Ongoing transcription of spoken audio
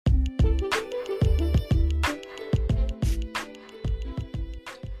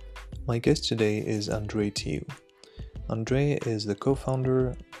My guest today is Andrei. Andrei is the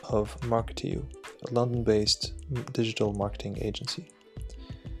co-founder of Marketiu, a London-based digital marketing agency.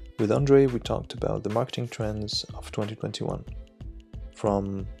 With Andrei, we talked about the marketing trends of 2021,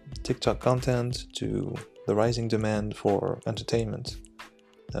 from TikTok content to the rising demand for entertainment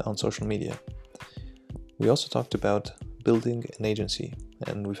on social media. We also talked about building an agency,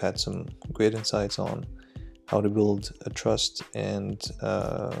 and we've had some great insights on how to build a trust and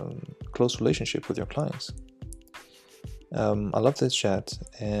close relationship with your clients. I love this chat,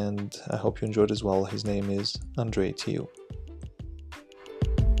 and I hope you enjoyed as well. His name is Andrei.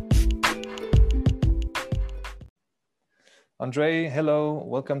 Andrei, hello.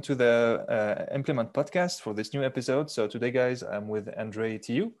 Welcome to the Implement podcast for this new episode. So today, guys, I'm with Andrei,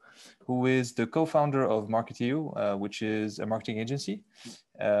 who is the co-founder of Marketiu, which is a marketing agency.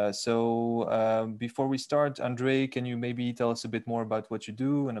 So before we start, Andrei, can you maybe tell us a bit more about what you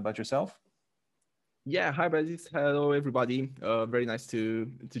do and about yourself? Yeah, hi, Basis. Hello, everybody. Very nice to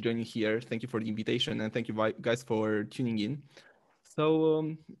join you here. Thank you for the invitation, and thank you guys for tuning in.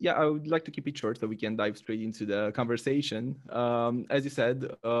 So I would like to keep it short so we can dive straight into the conversation. As you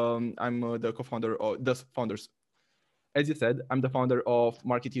said, I'm the co-founder of the founders. As you said, I'm the founder of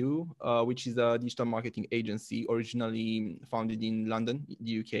Marketiu, which is a digital marketing agency originally founded in London,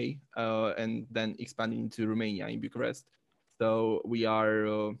 the UK, and then expanded into Romania in Bucharest. So we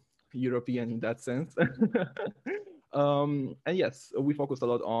are European in that sense. And yes, we focus a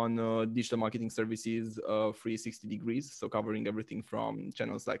lot on digital marketing services, 360 degrees. So covering everything from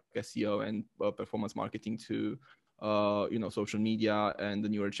channels like SEO and performance marketing to, social media and the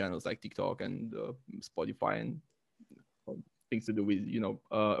newer channels like TikTok and Spotify and things to do with,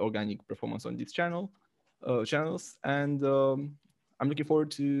 organic performance on these channels. And I'm looking forward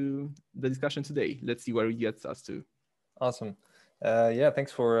to the discussion today. Let's see where it gets us to. Awesome.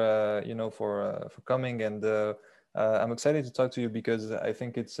 Thanks for coming, and I'm excited to talk to you because I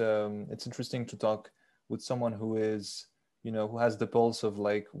think it's interesting to talk with someone who is, who has the pulse of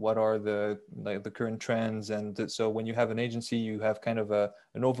like what are the current trends. And so when you have an agency, you have kind of an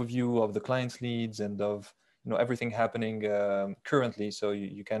overview of the client's needs and of everything happening currently. So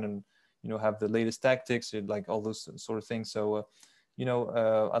you can have the latest tactics, like all those sort of things. So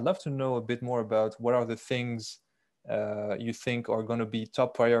I'd love to know a bit more about what are the things you think are going to be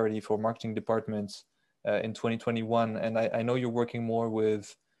top priority for marketing departments in 2021. And I know you're working more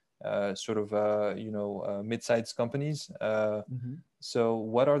with mid-sized companies. So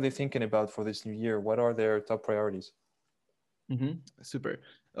what are they thinking about for this new year? What are their top priorities? Super.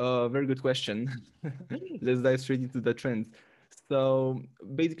 Very good question. Let's dive straight into the trends. So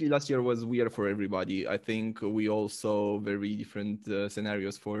basically last year was weird for everybody. I think we all saw very different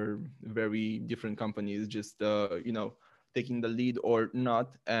scenarios for very different companies, just, taking the lead or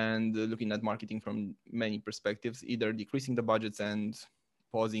not, and looking at marketing from many perspectives, either decreasing the budgets and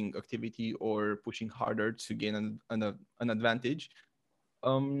pausing activity or pushing harder to gain an advantage.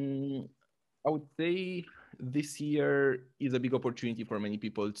 I would say this year is a big opportunity for many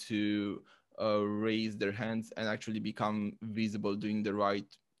people to raise their hands and actually become visible doing the right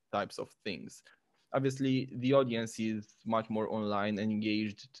types of things. Obviously, the audience is much more online and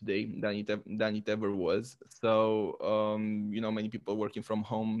engaged today than it ever was. So, many people working from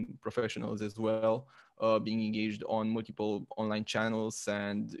home, professionals as well, being engaged on multiple online channels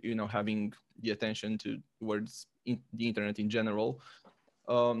and, having the attention towards the internet in general.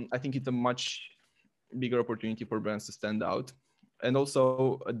 I think it's a much bigger opportunity for brands to stand out, and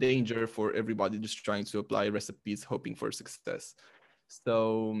also a danger for everybody just trying to apply recipes hoping for success.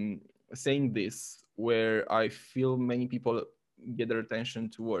 So saying this, where I feel many people get their attention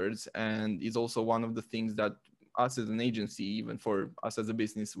towards, and is also one of the things that us as an agency, even for us as a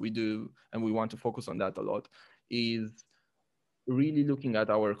business, we do, and we want to focus on that a lot, is really looking at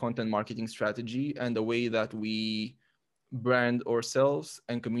our content marketing strategy and the way that we brand ourselves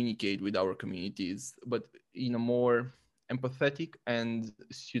and communicate with our communities, but in a more empathetic and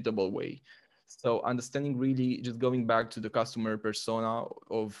suitable way. So understanding, really just going back to the customer persona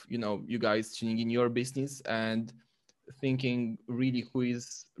of, you guys tuning in your business and thinking really who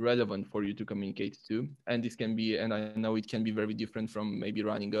is relevant for you to communicate to. And this can be, and I know it can be very different from maybe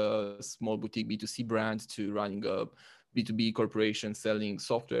running a small boutique B2C brand to running a B2B corporation selling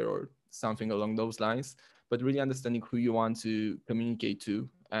software or something along those lines, but really understanding who you want to communicate to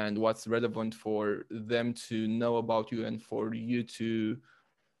and what's relevant for them to know about you and for you to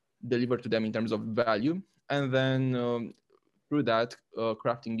deliver to them in terms of value. And then through that,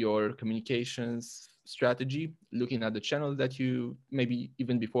 crafting your communications strategy, looking at the channels that you maybe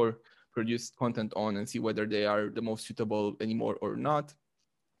even before produced content on and see whether they are the most suitable anymore or not.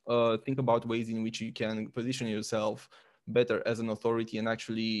 think about ways in which you can position yourself better as an authority and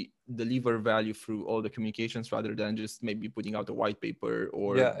actually deliver value through all the communications rather than just maybe putting out a white paper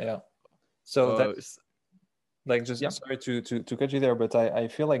or Yeah. So that's like, just yeah. sorry to cut you there, but I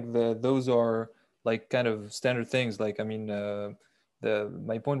feel like those are like kind of standard things. Like, I mean, the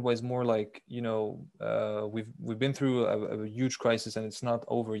my point was more like, we've been through a huge crisis and it's not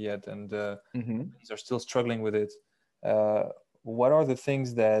over yet, and Mm-hmm. companies are still struggling with it. Uh, what are the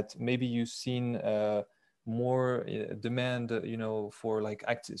things that maybe you've seen more demand, for like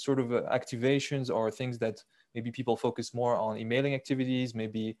sort of activations, or things that maybe people focus more on emailing activities,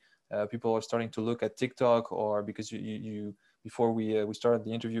 maybe people are starting to look at TikTok, or because you before we started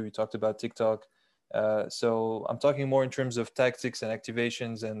the interview, we talked about TikTok. So I'm talking more in terms of tactics and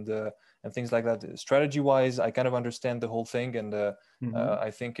activations and things like that. Strategy wise, I kind of understand the whole thing, and Mm-hmm.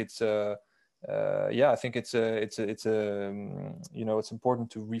 I think I think it's important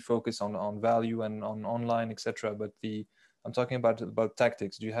to refocus on value and on online, etc. But I'm talking about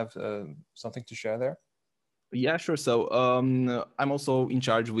tactics. Do you have something to share there? Yeah, sure. So I'm also in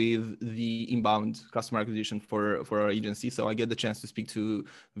charge with the inbound customer acquisition for our agency. So I get the chance to speak to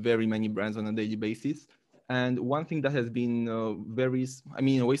very many brands on a daily basis. And one thing that has been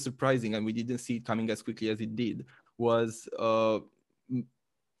in a way surprising, and we didn't see it coming as quickly as it did, was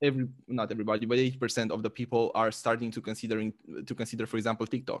not everybody, but 80% of the people are starting to consider, for example,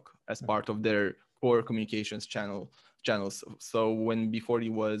 TikTok as part of their core communications channels. So when before it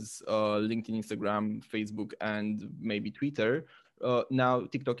was LinkedIn, Instagram, Facebook, and maybe Twitter, now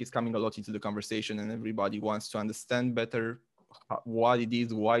TikTok is coming a lot into the conversation, and everybody wants to understand better what it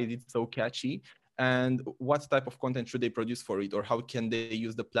is, why is it so catchy, and what type of content should they produce for it, or how can they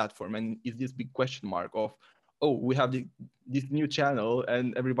use the platform. And is this big question mark of, oh, we have this new channel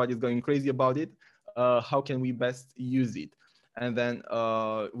and everybody's going crazy about it. How can we best use it? And then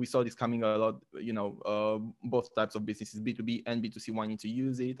we saw this coming a lot, both types of businesses, B2B and B2C, wanting to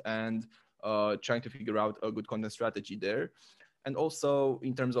use it and trying to figure out a good content strategy there. And also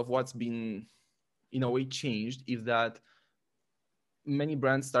in terms of what's been in a way changed is that many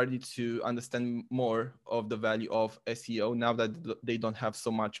brands started to understand more of the value of SEO now that they don't have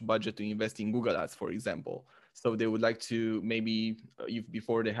so much budget to invest in Google Ads, for example. So they would like to maybe, if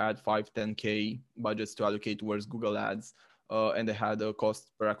before they had 5, 10K budgets to allocate towards Google Ads, and they had a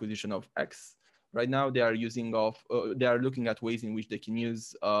cost per acquisition of X. Right now, they are looking at ways in which they can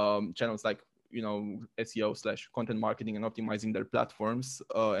use channels like SEO/content marketing and optimizing their platforms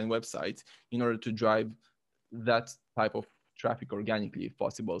and websites in order to drive that type of traffic organically if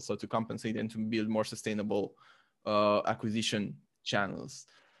possible. So to compensate and to build more sustainable acquisition channels.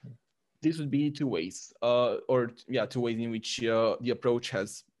 This would be two ways, two ways in which the approach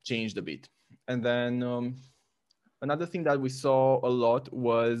has changed a bit. And then another thing that we saw a lot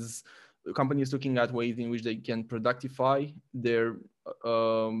was companies looking at ways in which they can productify their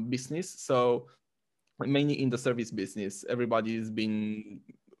business. So mainly in the service business, everybody's been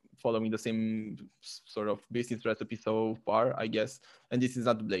following the same sort of business recipe so far, I guess. And this is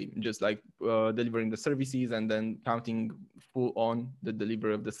not the blame, just like delivering the services and then counting full on the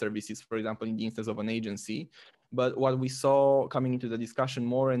delivery of the services, for example, in the instance of an agency. But what we saw coming into the discussion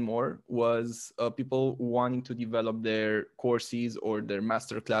more and more was people wanting to develop their courses or their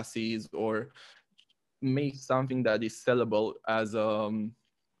master classes or make something that is sellable as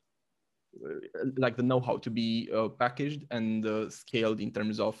like the know-how to be packaged and scaled in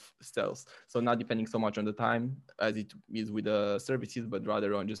terms of sales. So not depending so much on the time as it is with the services, but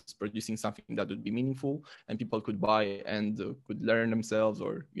rather on just producing something that would be meaningful and people could buy and could learn themselves,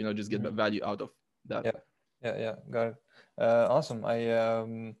 or just get the value out of that. Yeah, got it. Awesome.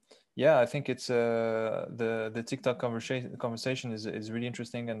 I think it's the TikTok conversation is really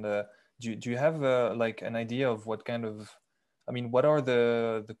interesting. And do you have like an idea of what kind of, I mean, what are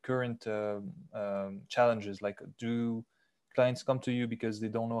the current challenges? Like, do clients come to you because they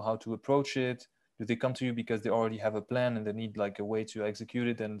don't know how to approach it? Do they come to you because they already have a plan and they need like a way to execute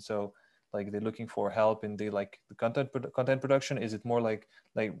it? And so like they're looking for help in the content production? Is it more like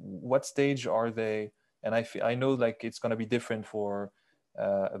what stage are they? And I know like it's going to be different for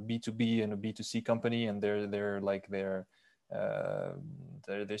a B2B and a B2C company, and uh,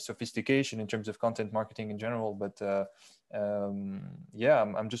 their sophistication in terms of content marketing in general. But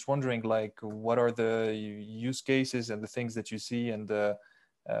I'm just wondering, like, what are the use cases and the things that you see, and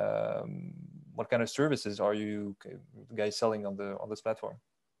what kind of services are you guys selling on this platform?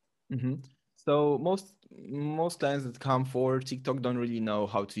 Mm-hmm. So most clients that come for TikTok don't really know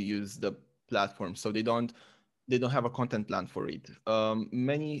how to use the platform, so they don't have a content plan for it.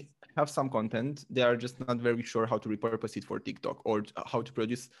 Many have some content. They are just not very sure how to repurpose it for TikTok, or how to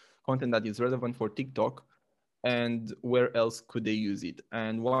produce content that is relevant for TikTok, and where else could they use it.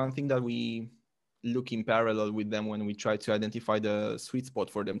 And one thing that we look in parallel with them when we try to identify the sweet spot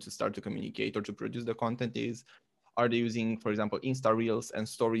for them to start to communicate or to produce the content is, are they using, for example, Insta Reels and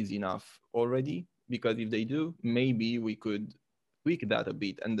Stories enough already? Because if they do, maybe we could tweak that a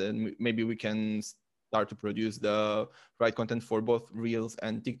bit, and then maybe we can start to produce the right content for both Reels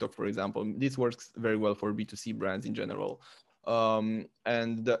and TikTok, for example. This works very well for B2C brands in general. And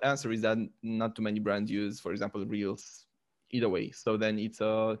the answer is that not too many brands use, for example, Reels either way. So then it's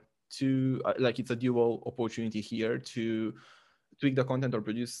a it's a dual opportunity here to tweak the content or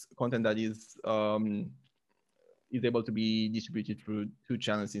produce content that is able to be distributed through two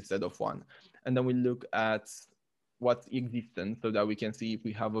channels instead of one. And then we look at what's existent so that we can see if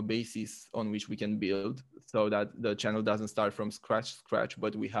we have a basis on which we can build, so that the channel doesn't start from scratch,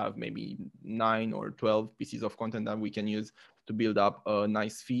 but we have maybe 9 or 12 pieces of content that we can use to build up a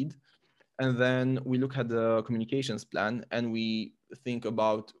nice feed. And then we look at the communications plan and we think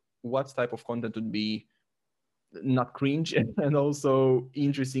about what type of content would be not cringe and also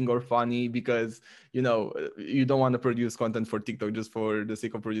interesting or funny, because you don't want to produce content for TikTok just for the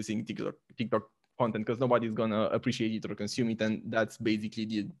sake of producing TikTok content, because nobody's gonna appreciate it or consume it, and that's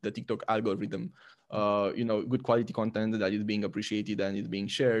basically the TikTok algorithm. Good quality content that is being appreciated and is being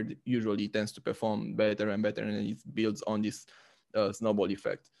shared usually tends to perform better and better, and it builds on this snowball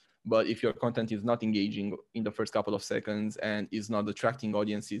effect. But if your content is not engaging in the first couple of seconds and is not attracting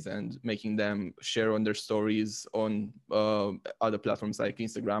audiences and making them share on their stories on other platforms like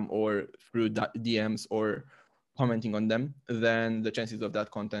Instagram or through DMs or commenting on them, then the chances of that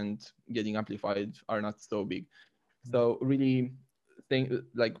content getting amplified are not so big. So really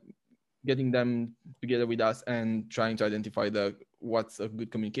getting them together with us and trying to identify what's a good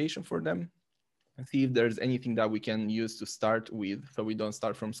communication for them, and see if there's anything that we can use to start with, so we don't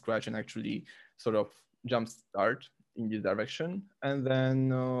start from scratch and actually sort of jump start in this direction. And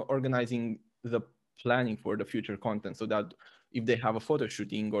then organizing the planning for the future content, so that if they have a photo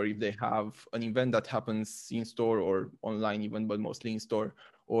shooting or if they have an event that happens in store or online even, but mostly in store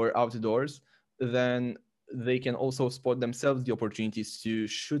or outdoors, then they can also spot themselves the opportunities to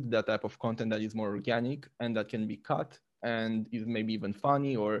shoot that type of content that is more organic and that can be cut and is maybe even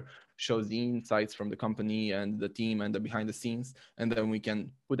funny, or shows the insights from the company and the team and the behind the scenes, and then we can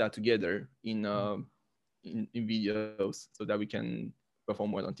put that together in videos so that we can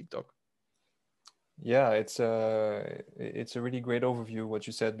perform well on TikTok. Yeah, it's a really great overview what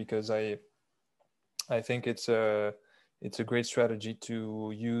you said, because I think it's a great strategy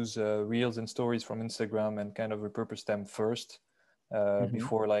to use reels and stories from Instagram and kind of repurpose them first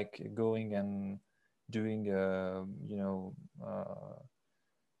before like going and doing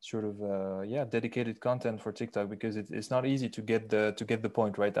sort of dedicated content for TikTok, because it's not easy to get the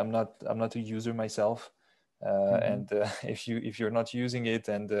point right. I'm not a user myself, and if you're not using it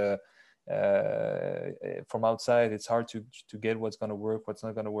and from outside, it's hard to get what's going to work, what's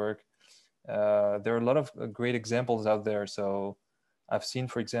not going to work. There are a lot of great examples out there. So I've seen,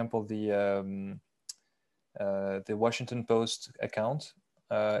 for example, the Washington Post account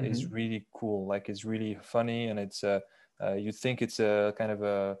is really cool. Like, it's really funny, and it's you think it's a kind of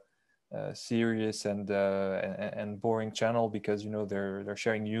a serious and boring channel, because they're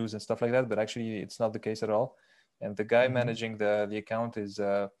sharing news and stuff like that, but actually it's not the case at all. And the guy managing the account is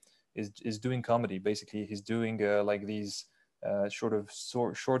doing comedy. Basically, he's doing like these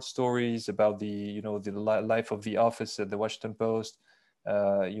short stories about the life of the office at the Washington Post.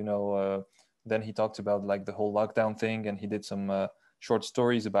 Then he talked about like the whole lockdown thing, and he did some short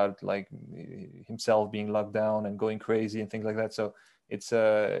stories about like himself being locked down and going crazy and things like that. So it's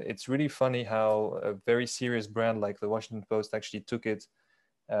really funny how a very serious brand like the Washington Post actually took it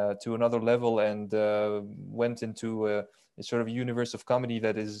to another level and went into a sort of universe of comedy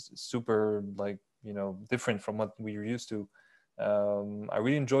that is super different from what we're used to. I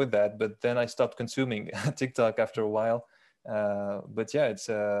really enjoyed that, but then I stopped consuming TikTok after a while. But yeah,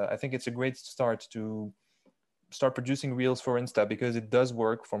 I think it's a great start to start producing reels for Insta, because it does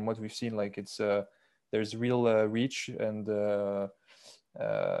work from what we've seen. Like, there's real reach, and then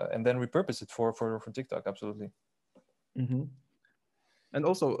repurpose it for TikTok. Absolutely. And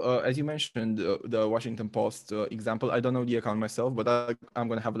also, as you mentioned, the Washington Post example, I don't know the account myself, but I'm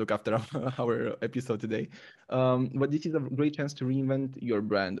going to have a look after our episode today. But this is a great chance to reinvent your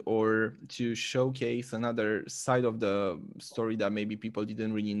brand, or to showcase another side of the story that maybe people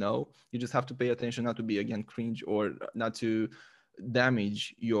didn't really know. You just have to pay attention not to be, again, cringe, or not to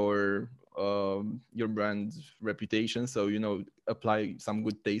damage your your brand reputation. So apply some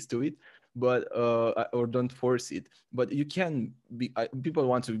good taste to it, but or don't force it. But you can be. People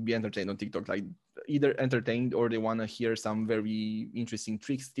want to be entertained on TikTok, like either entertained or they want to hear some very interesting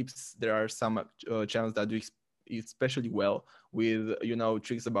tricks, tips. There are some channels that do especially well with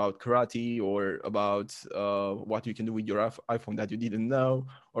tricks about karate or about what you can do with your iPhone that you didn't know,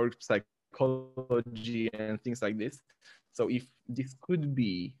 or psychology and things like this. So if this could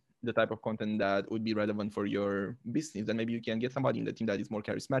be the type of content that would be relevant for your business, then maybe you can get somebody in the team that is more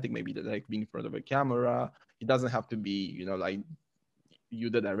charismatic, maybe that like being in front of a camera. It doesn't have to be like you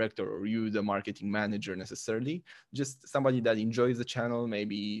the director or you the marketing manager necessarily. Just somebody that enjoys the channel,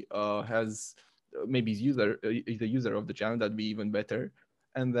 maybe has maybe is a user of the channel. That'd be even better.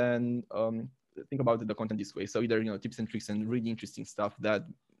 And then think about the content this way. So either tips and tricks and really interesting stuff that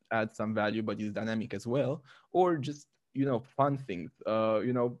adds some value but is dynamic as well, or just fun things.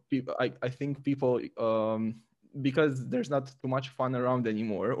 People, I think people because there's not too much fun around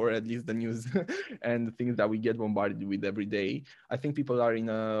anymore, or at least the news and things that we get bombarded with every day. I think people are in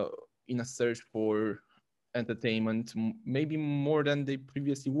a search for entertainment, maybe more than they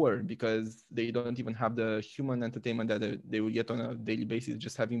previously were, because they don't even have the human entertainment that they would get on a daily basis,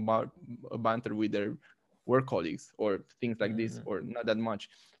 just having a banter with their work colleagues or things like this, Mm-hmm. or not that much.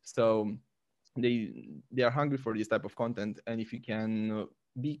 So they are hungry for this type of content, and if you can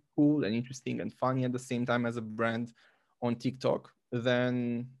be cool and interesting and funny at the same time as a brand on TikTok,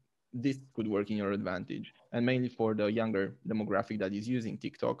 then this could work in your advantage. And mainly for the younger demographic that is using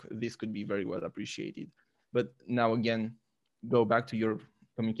TikTok, this could be very well appreciated. But now again, go back to your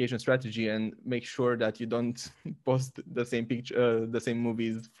communication strategy and make sure that you don't post the same picture, the same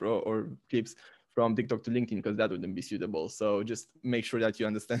movies or clips from TikTok to LinkedIn, because that wouldn't be suitable. So just make sure that you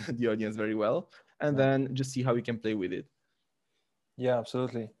understand the audience very well, and Yeah. then just see how you can play with it. Yeah,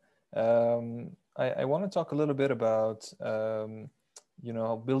 absolutely. I want to talk a little bit about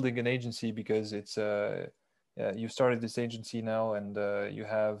building an agency, because it's you started this agency now, and you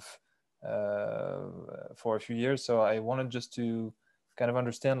have for a few years. So I wanted just to kind of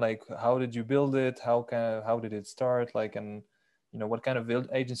understand, like, how did you build it? How did it start? Like, and what kind of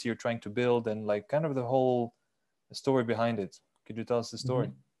agency you're trying to build, and like kind of the whole story behind it. Could you tell us the story?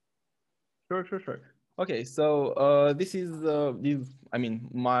 Mm-hmm. Sure. Okay, so I mean,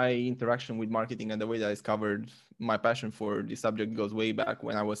 my interaction with marketing and the way that I discovered my passion for this subject goes way back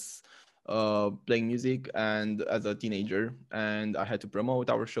when I was playing music and as a teenager, and I had to promote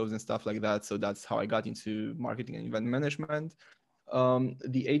our shows and stuff like that. So that's how I got into marketing and event management.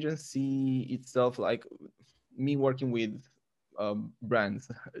 The agency itself, like me working with brands,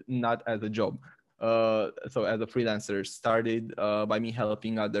 not as a job. So as a freelancer, started by me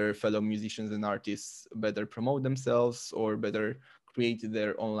helping other fellow musicians and artists better promote themselves or better create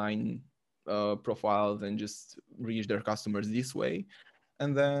their online profiles and just reach their customers this way.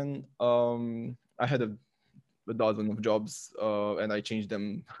 And then I had a dozen of jobs, and I changed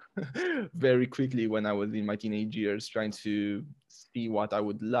them very quickly when I was in my teenage years, trying to see what I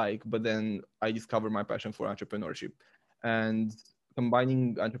would like. But then I discovered my passion for entrepreneurship, and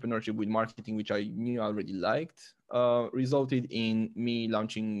combining entrepreneurship with marketing, which I knew I already liked, resulted in me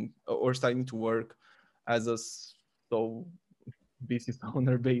launching or starting to work as a sole business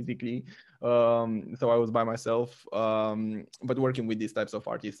owner, basically. So I was by myself, but working with these types of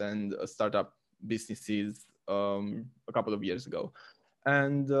artists and startup businesses a couple of years ago.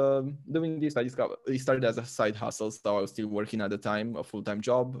 And doing this, I discovered it started as a side hustle. So I was still working at the time, a full-time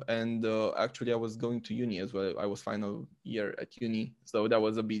job, and actually I was going to uni as well. I was final year at uni, so that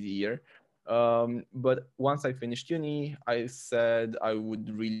was a busy year. But once I finished uni, I said I would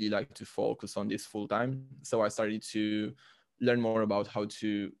really like to focus on this full time. So I started to learn more about how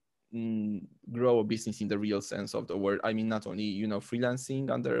to mm, grow a business in the real sense of the word. I mean, not only freelancing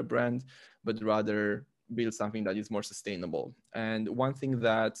under a brand, but rather build something that is more sustainable. And one thing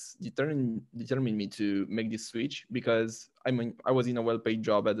that determined me to make this switch, because I mean I was in a well-paid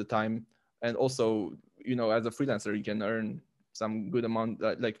job at the time, and also as a freelancer you can earn some good amount.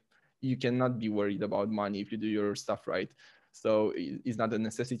 Like you cannot be worried about money if you do your stuff right. So it's not a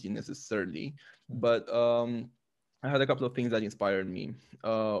necessity necessarily, but I had a couple of things that inspired me.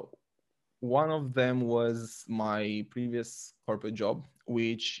 One of them was my previous corporate job,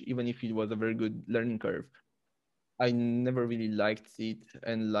 which, even if it was a very good learning curve, I never really liked it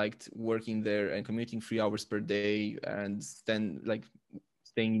and liked working there and commuting 3 hours per day and staying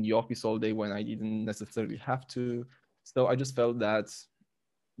in the office all day when I didn't necessarily have to. So I just felt that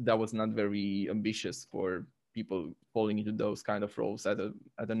that was not very ambitious for people falling into those kind of roles at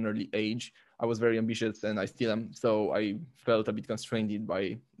an early age. I was very ambitious and I still am, so I felt a bit constrained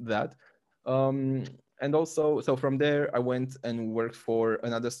by that. And also, so from there, I went and worked for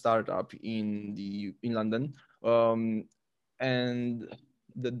another startup in London. And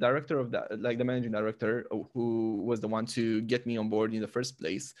the director of that, like the managing director, who was the one to get me on board in the first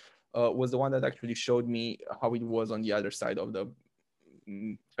place, was the one that actually showed me how it was on the other side of the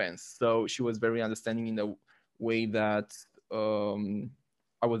fence. So she was very understanding in the way that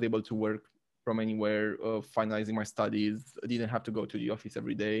I was able to work from anywhere, finalizing my studies. I didn't have to go to the office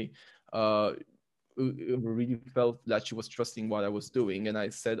every day. Really felt that she was trusting what I was doing, and I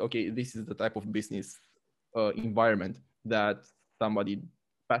said, okay, this is the type of business environment that somebody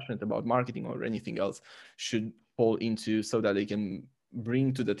passionate about marketing or anything else should fall into, so that they can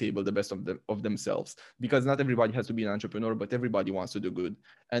bring to the table the best of themselves. Because not everybody has to be an entrepreneur, but everybody wants to do good,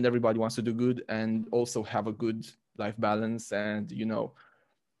 and everybody wants to do good and also have a good life balance. And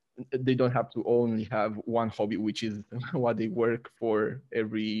they don't have to only have one hobby, which is what they work for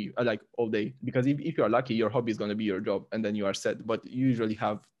every like all day. Because if you are lucky, your hobby is going to be your job, and then you are set. But you usually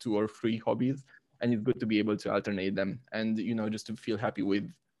have two or three hobbies, and it's good to be able to alternate them, and just to feel happy with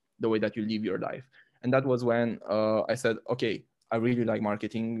the way that you live your life. And that was when I said, okay, I really like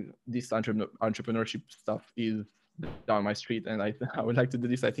marketing. This entrepreneurship stuff is down my street, and I would like to do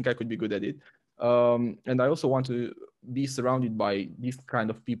this. I think I could be good at it. And I also want to be surrounded by these kind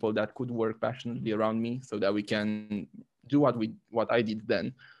of people that could work passionately around me, so that we can do what I did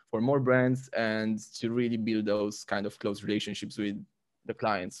then for more brands, and to really build those kind of close relationships with the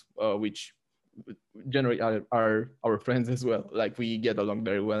clients, which generally are our friends as well. Like, we get along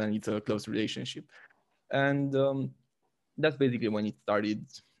very well, and it's a close relationship. And that's basically when it started,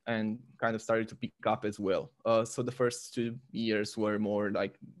 and kind of started to pick up as well. So the first 2 years were more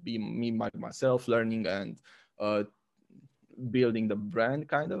like be me by myself, learning and uh, building the brand,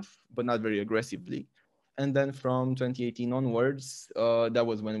 kind of, but not very aggressively. And then from 2018 onwards, that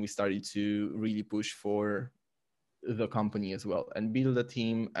was when we started to really push for the company as well, and build a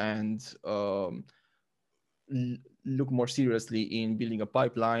team, and look more seriously in building a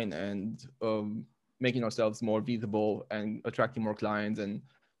pipeline, and making ourselves more visible, and attracting more clients, and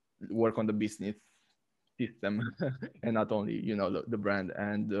work on the business system and not only the brand,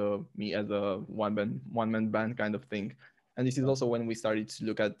 and me as a one man band kind of thing. And this is also when we started to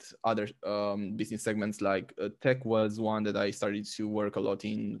look at other business segments, like tech was one that I started to work a lot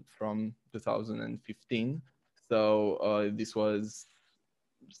in from 2015. So this was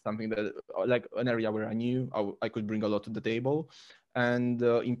something that, like, an area where I knew I could bring a lot to the table. And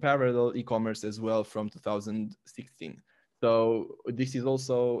in parallel, e-commerce as well from 2016. So these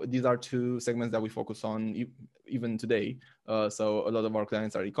are two segments that we focus on even today. So a lot of our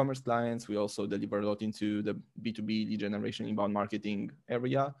clients are e-commerce clients. We also deliver a lot into the B2B lead generation, inbound marketing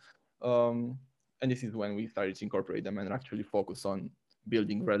area. And this is when we started to incorporate them and actually focus on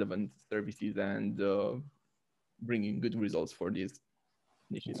building relevant services, and bringing good results for these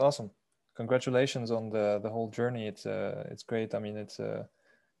It's niches. awesome. Congratulations on the whole journey. It's great. I mean, it's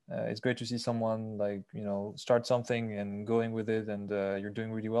great to see someone, like, start something and going with it, and you're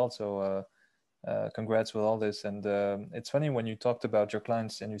doing really well. So congrats with all this. And it's funny when you talked about your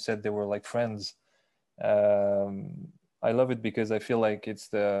clients and you said they were like friends. I love it because I feel like it's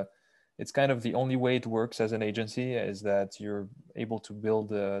kind of the only way it works as an agency, is that you're able to build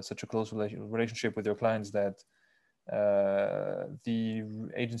such a close relationship with your clients that the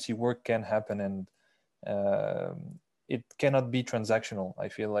agency work can happen, and it cannot be transactional. I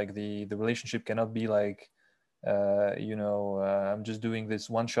feel like the relationship cannot be like, I'm just doing this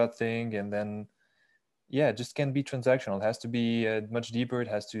one shot thing, and then yeah, it just can't be transactional. It has to be much deeper.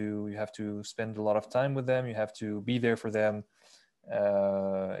 You have to spend a lot of time with them. You have to be there for them.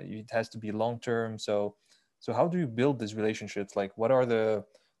 It has to be long term. So how do you build these relationships? Like, what are the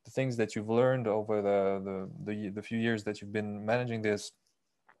things that you've learned over the few years that you've been managing this?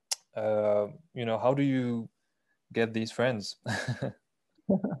 How do you get these friends?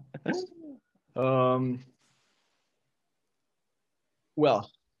 um, well,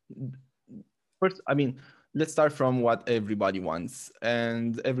 first, I mean, let's start from what everybody wants.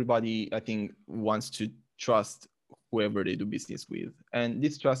 And everybody, I think, wants to trust whoever they do business with. And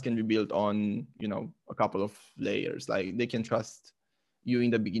this trust can be built on, a couple of layers. Like, they can trust you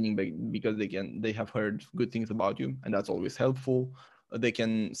in the beginning because they have heard good things about you, and that's always helpful. They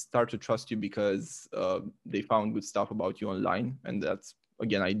can start to trust you because they found good stuff about you online, and that's,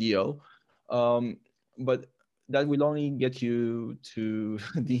 again, ideal. But that will only get you to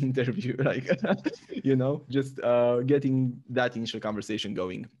the interview, like, just getting that initial conversation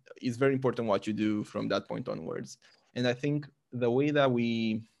going. It's very important what you do from that point onwards. And I think the way that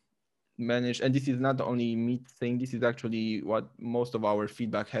we manage, and this is not only me saying, this is actually what most of our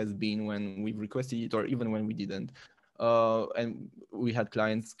feedback has been when we've requested it, or even when we didn't. And we had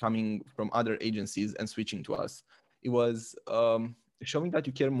clients coming from other agencies and switching to us. It was showing that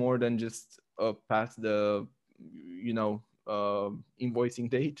you care more than just past the, invoicing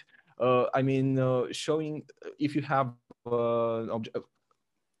date. I mean, showing if you have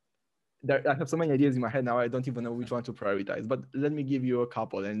I have so many ideas in my head now. I don't even know which one to prioritize. But let me give you a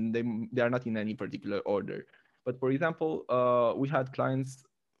couple, and they are not in any particular order. But for example, we had clients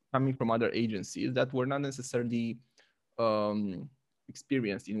coming from other agencies that were not necessarily um,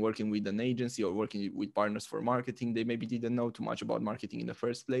 experienced in working with an agency or working with partners for marketing. They maybe didn't know too much about marketing in the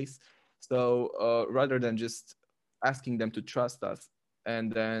first place. So rather than just asking them to trust us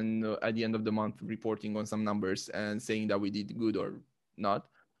and then at the end of the month reporting on some numbers and saying that we did good or not,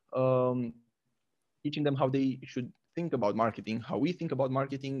 um, teaching them how they should think about marketing, how we think about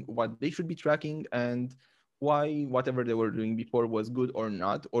marketing, what they should be tracking, and why whatever they were doing before was good or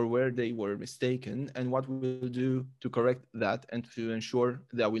not, or where they were mistaken, and what we'll do to correct that and to ensure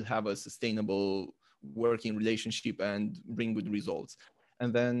that we'll have a sustainable working relationship and bring good results.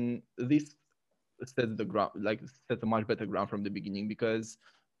 And then this sets the ground, like sets a much better ground from the beginning, because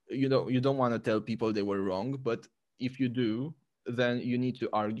you don't want to tell people they were wrong, but if you do, then you need to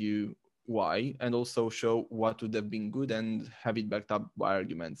argue why and also show what would have been good and have it backed up by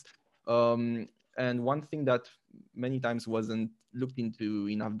arguments. um, and one thing that many times wasn't looked into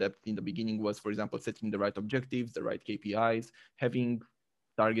enough depth in the beginning was, for example, setting the right objectives, the right KPIs, having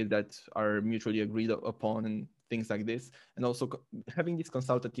targets that are mutually agreed upon, and things like this. And also having this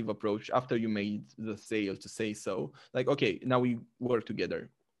consultative approach after you made the sale to say, so like, okay, now we work together.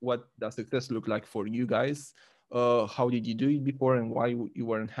 What does success look like for you guys? How did you do it before and why you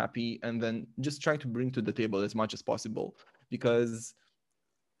weren't happy? And then just try to bring to the table as much as possible, because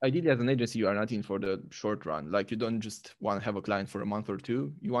ideally as an agency you are not in for the short run. Like, you don't just want to have a client for a month or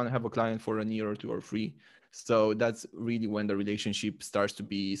two, you want to have a client for a year or two or three. So that's really when the relationship starts to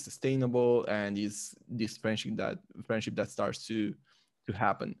be sustainable and is this friendship that starts to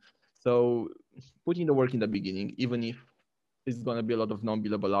happen. So putting the work in the beginning, even if it's going to be a lot of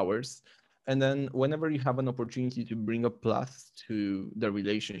non-billable hours. And then whenever you have an opportunity to bring a plus to the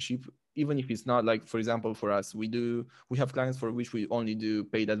relationship, even if it's not, like, for example, for us, we have clients for which we only do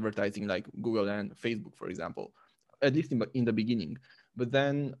paid advertising, like Google and Facebook, for example, at least in the beginning. But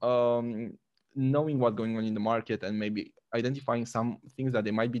then knowing what's going on in the market and maybe identifying some things that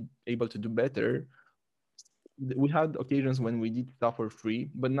they might be able to do better, we had occasions when we did stuff for free,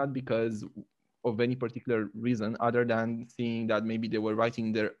 but not because of any particular reason other than seeing that maybe they were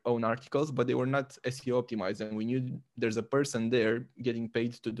writing their own articles, but they were not SEO optimized. And we knew there's a person there getting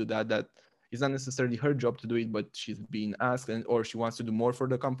paid to do that, that is not necessarily her job to do it, but she's being asked, or she wants to do more for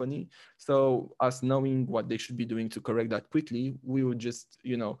the company. So us knowing what they should be doing to correct that quickly, we would just,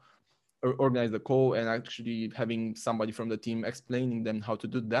 organize the call and actually having somebody from the team explaining them how to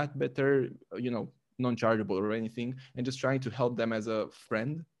do that better, non-chargeable or anything, and just trying to help them as a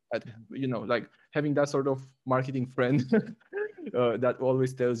friend, at, like having that sort of marketing friend that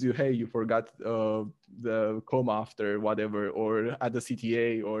always tells you, hey, you forgot the comma after whatever, or at the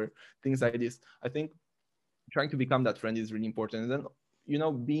CTA, or things like this. I think trying to become that friend is really important. And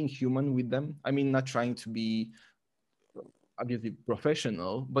then, being human with them. I mean, not trying to be obviously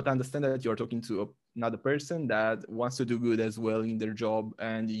professional, but understand that you're talking to another person that wants to do good as well in their job,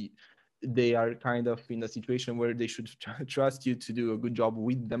 and they are kind of in a situation where they should trust you to do a good job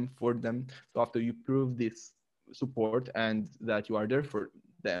with them, for them. So after you prove this support and that you are there for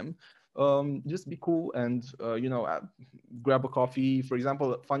them, just be cool and grab a coffee. For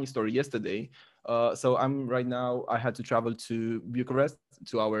example, a funny story yesterday. So I had to travel to Bucharest,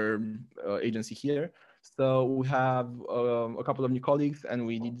 to our agency here. So we have a couple of new colleagues, and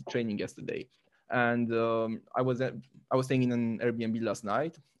we did training yesterday. And I was staying in an Airbnb last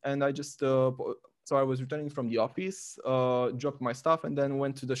night, and I just so I was returning from the office, dropped my stuff, and then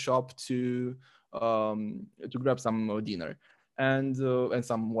went to the shop to grab some dinner and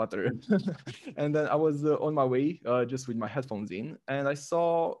some water. And then I was on my way, just with my headphones in, and I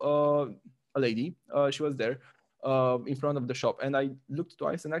saw a lady. She was there in front of the shop, and I looked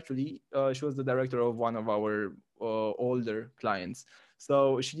twice, and actually she was the director of one of our older clients.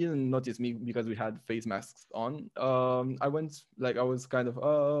 So she didn't notice me because we had face masks on. I went, like, I was kind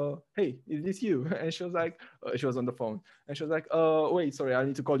of, hey, is this you? And she was like, she was on the phone, and she was like, wait, sorry, I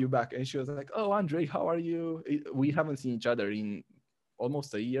need to call you back. And she was like, oh, Andrei, how are you? We haven't seen each other in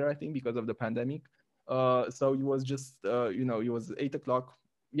almost a year, I think, because of the pandemic. So it was just, it was 8 o'clock.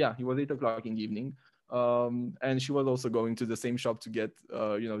 Yeah, it was 8 o'clock in the evening. And she was also going to the same shop to get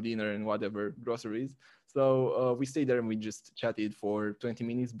dinner and whatever groceries. So we stayed there and we just chatted for 20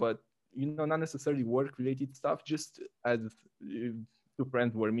 minutes, but not necessarily work related stuff, just as two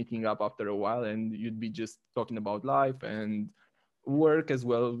friends were meeting up after a while, and you'd be just talking about life and work as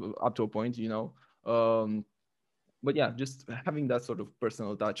well up to a point. um, but yeah, just having that sort of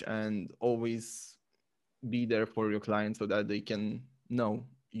personal touch and always be there for your clients so that they can know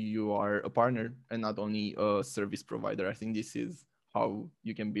you are a partner and not only a service provider. I think this is how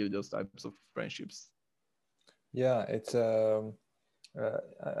you can build those types of friendships. Yeah, it's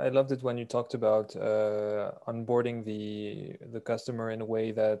I loved it when you talked about onboarding the customer in a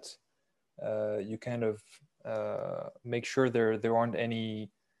way that you kind of make sure there aren't any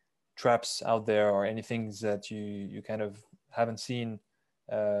traps out there or any things that you kind of haven't seen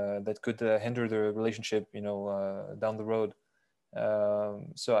that could hinder the relationship, down the road.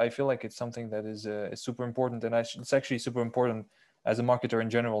 So I feel like it's something that is super important, and it's actually super important as a marketer in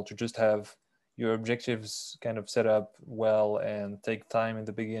general to just have your objectives kind of set up well and take time in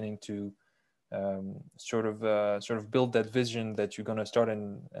the beginning to sort of build that vision that you're gonna start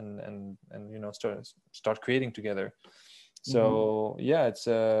and start creating together. Mm-hmm. So yeah, it's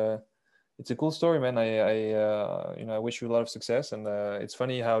a cool story, man. I wish you a lot of success. And it's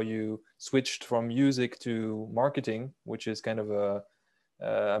funny how you switched from music to marketing, which is kind of a,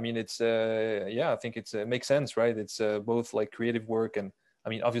 I mean, it's, yeah, I think it makes sense, right? It's both like creative work and, I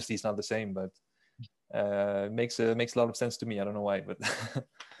mean, obviously it's not the same, but it makes a lot of sense to me. I don't know why, but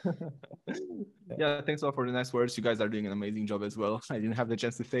yeah. Yeah, thanks a lot for the nice words. You guys are doing an amazing job as well. I didn't have the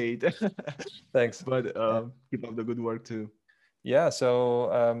chance to say it, Thanks. but Yeah. keep up the good work too. Yeah, so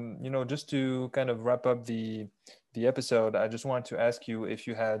just to kind of wrap up the episode, I just wanted to ask you if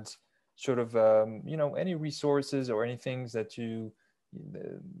you had sort of any resources or any things that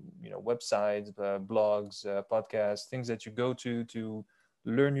websites, blogs, podcasts, things that you go to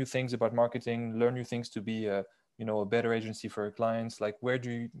learn new things about marketing, learn new things to be a better agency for your clients. Like where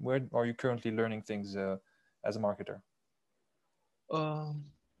are you currently learning things as a marketer? Um,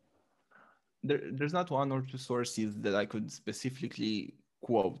 there's not one or two sources that I could specifically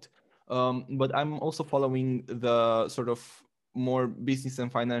quote, but I'm also following the sort of more business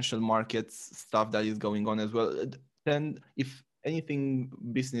and financial markets stuff that is going on as well. Then, if anything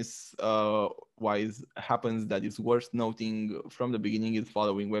business wise happens that is worth noting from the beginning, is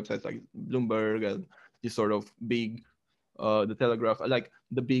following websites like Bloomberg and this sort of big, the Telegraph, like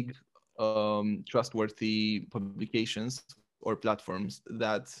the big trustworthy publications or platforms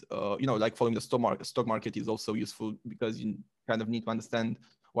that like following the stock market is also useful because you kind of need to understand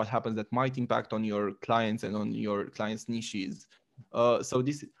what happens that might impact on your clients and on your clients niches. So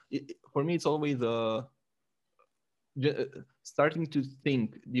for me it's always starting to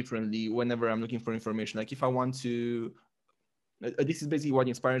think differently whenever I'm looking for information. Like if I want to this is basically what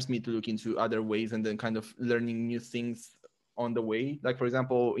inspires me to look into other ways and then kind of learning new things on the way. Like for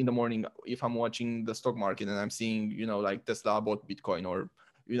example, in the morning, if I'm watching the stock market and I'm seeing, like Tesla bought Bitcoin, or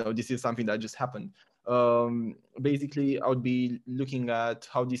this is something that just happened. Basically, I would be looking at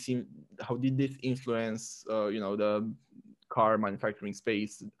how did this influence, the car manufacturing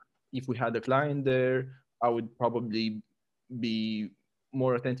space. If we had a client there, I would probably be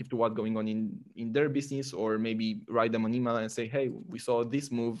more attentive to what's going on in their business, or maybe write them an email and say, hey, we saw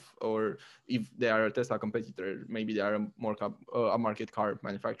this move. Or if they are a Tesla competitor, maybe they are a market car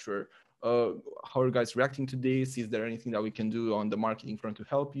manufacturer. How are you guys reacting to this? Is there anything that we can do on the marketing front to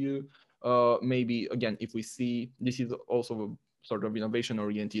help you? Maybe again, if we see this is also a sort of innovation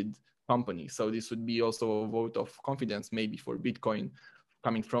oriented company, so this would be also a vote of confidence maybe for Bitcoin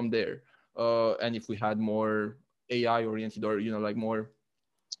coming from there. And if we had more AI oriented, or like more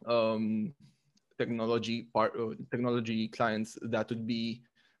um, technology clients that would be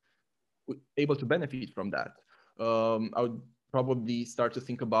able to benefit from that, I would probably start to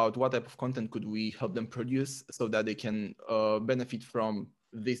think about what type of content could we help them produce so that they can benefit from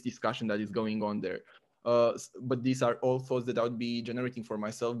this discussion that is going on there. But these are all thoughts that I would be generating for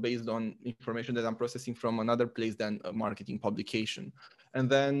myself based on information that I'm processing from another place than a marketing publication. And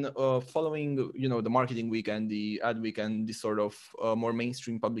then following, the marketing week and the ad week and this sort of more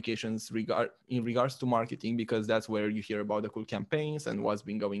mainstream publications in regards to marketing, because that's where you hear about the cool campaigns and what's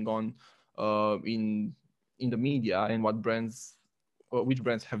been going on in the media and which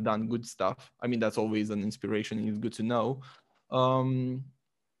brands have done good stuff. I mean, that's always an inspiration and it's good to know. And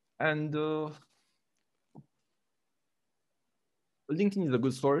LinkedIn is a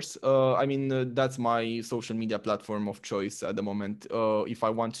good source. I mean, that's my social media platform of choice at the moment. If I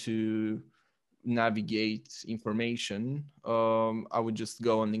want to navigate information, I would just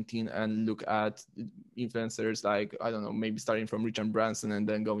go on LinkedIn and look at influencers like, I don't know, maybe starting from Richard Branson and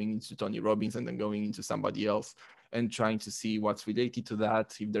then going into Tony Robbins and then going into somebody else and trying to see what's related to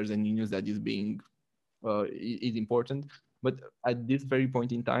that, if there's any news that is being is important. But at this very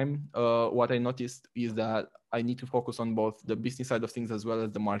point in time, what I noticed is that I need to focus on both the business side of things as well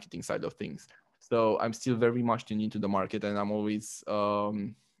as the marketing side of things. So I'm still very much tuned into the market, and I'm always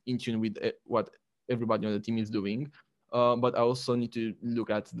in tune with what everybody on the team is doing. But I also need to look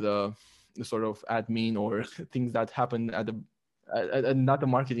at the sort of admin or things that happen at not a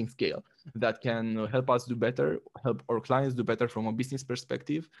marketing scale that can help us do better, help our clients do better from a business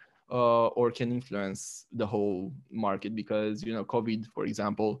perspective, or can influence the whole market. Because COVID, for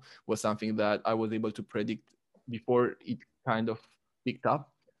example, was something that I was able to predict before it kind of picked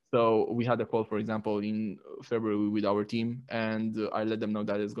up. So we had a call, for example, in February with our team, and I let them know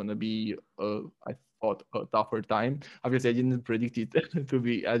that it's going to be, I thought, a tougher time. Obviously, I didn't predict it to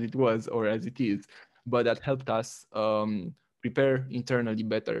be as it was or as it is, but that helped us prepare internally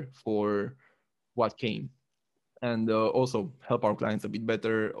better for what came, and also help our clients a bit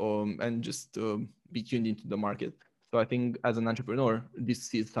better, and just be tuned into the market. So I think as an entrepreneur,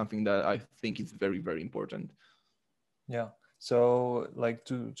 this is something that I think is very, very important. Yeah. So like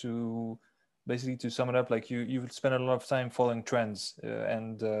to basically to sum it up, like you spend a lot of time following trends,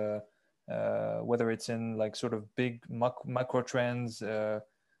 and whether it's in like sort of big macro trends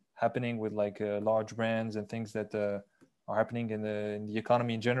happening with like large brands and things that are happening in the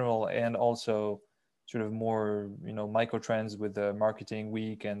economy in general, and also sort of more micro trends with the marketing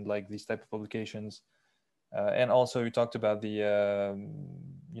week and like these type of publications. And also, you talked about the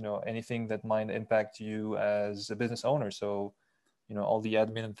anything that might impact you as a business owner. So, all the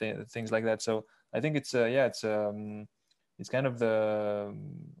admin and things like that. So, I think it's it's kind of the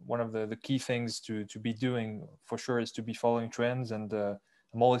one of the key things to be doing for sure is to be following trends. And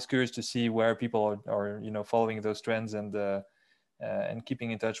I'm always curious to see where people are following those trends and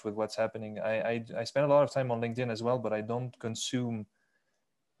keeping in touch with what's happening. I spend a lot of time on LinkedIn as well, but I don't consume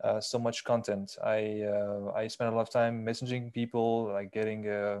so much content. I spend a lot of time messaging people, like getting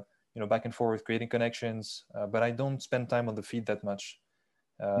back and forth, creating connections. But I don't spend time on the feed that much.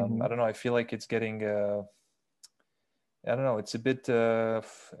 Mm-hmm. I don't know. I feel like it's getting. I don't know. It's a bit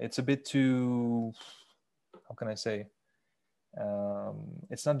too. How can I say?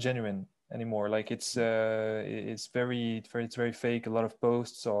 It's not genuine anymore. Like it's very fake. A lot of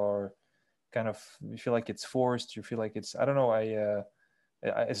posts are kind of. You feel like it's forced. You feel like it's. I don't know.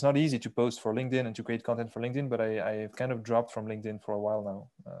 It's not easy to post for LinkedIn and to create content for LinkedIn, but I've kind of dropped from LinkedIn for a while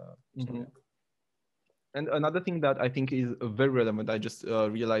now. So Mm-hmm. yeah. And another thing that I think is very relevant, I just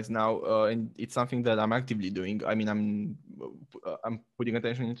realized now, and it's something that I'm actively doing. I mean, I'm putting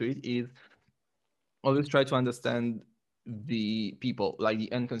attention into it. Is always try to understand the people, like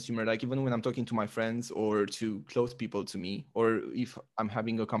the end consumer. Like even when I'm talking to my friends or to close people to me, or if I'm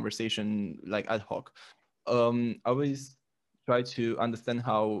having a conversation like ad hoc, I always try to understand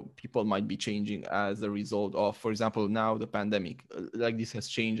how people might be changing as a result of, for example, now the pandemic. Like this has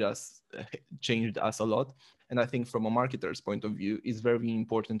changed us a lot. And I think from a marketer's point of view, it's very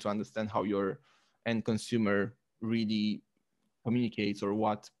important to understand how your end consumer really communicates, or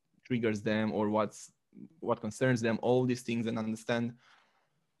what triggers them, or what concerns them, all these things, and understand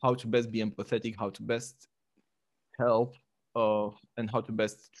how to best be empathetic, how to best help, and how to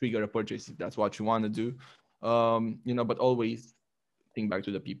best trigger a purchase if that's what you want to do. But always think back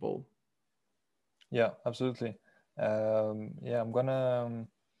to the people. Yeah, absolutely. Yeah, I'm gonna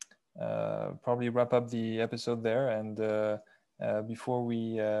probably wrap up the episode there. And before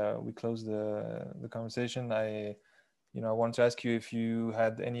we close the conversation, I wanted to ask you if you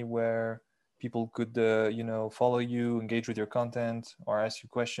had anywhere people could follow you, engage with your content, or ask you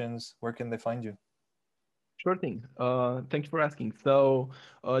questions. Where can they find you? Sure thing. Thank you for asking. So,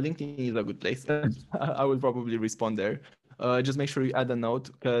 LinkedIn is a good place. I will probably respond there. Just make sure you add a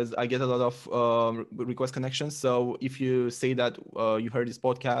note, because I get a lot of request connections. So if you say that you heard this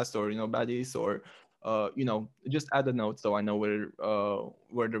podcast, or Badis, or just add a note so I know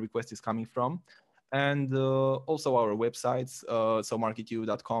where the request is coming from. And also our websites, so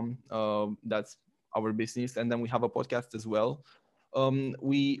marketyou.com. That's our business, and then we have a podcast as well.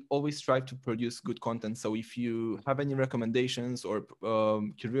 We always strive to produce good content. So if you have any recommendations or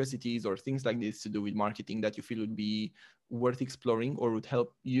curiosities or things like this to do with marketing that you feel would be worth exploring or would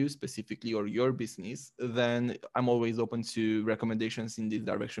help you specifically or your business, then I'm always open to recommendations in this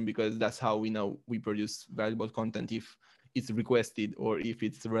direction, because that's how we know we produce valuable content, if it's requested or if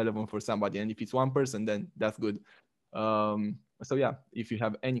it's relevant for somebody. And if it's one person, then that's good. So yeah, if you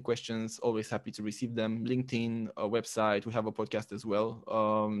have any questions, always happy to receive them. LinkedIn, a website, we have a podcast as well.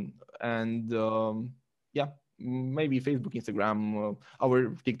 And yeah, maybe Facebook, Instagram.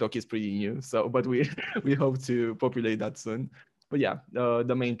 Our TikTok is pretty new, so but we we hope to populate that soon. But yeah,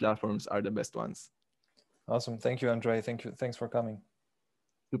 the main platforms are the best ones. Awesome. Thank you, Andrei. Thank you. Thanks for coming.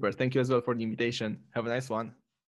 Super. Thank you as well for the invitation. Have a nice one.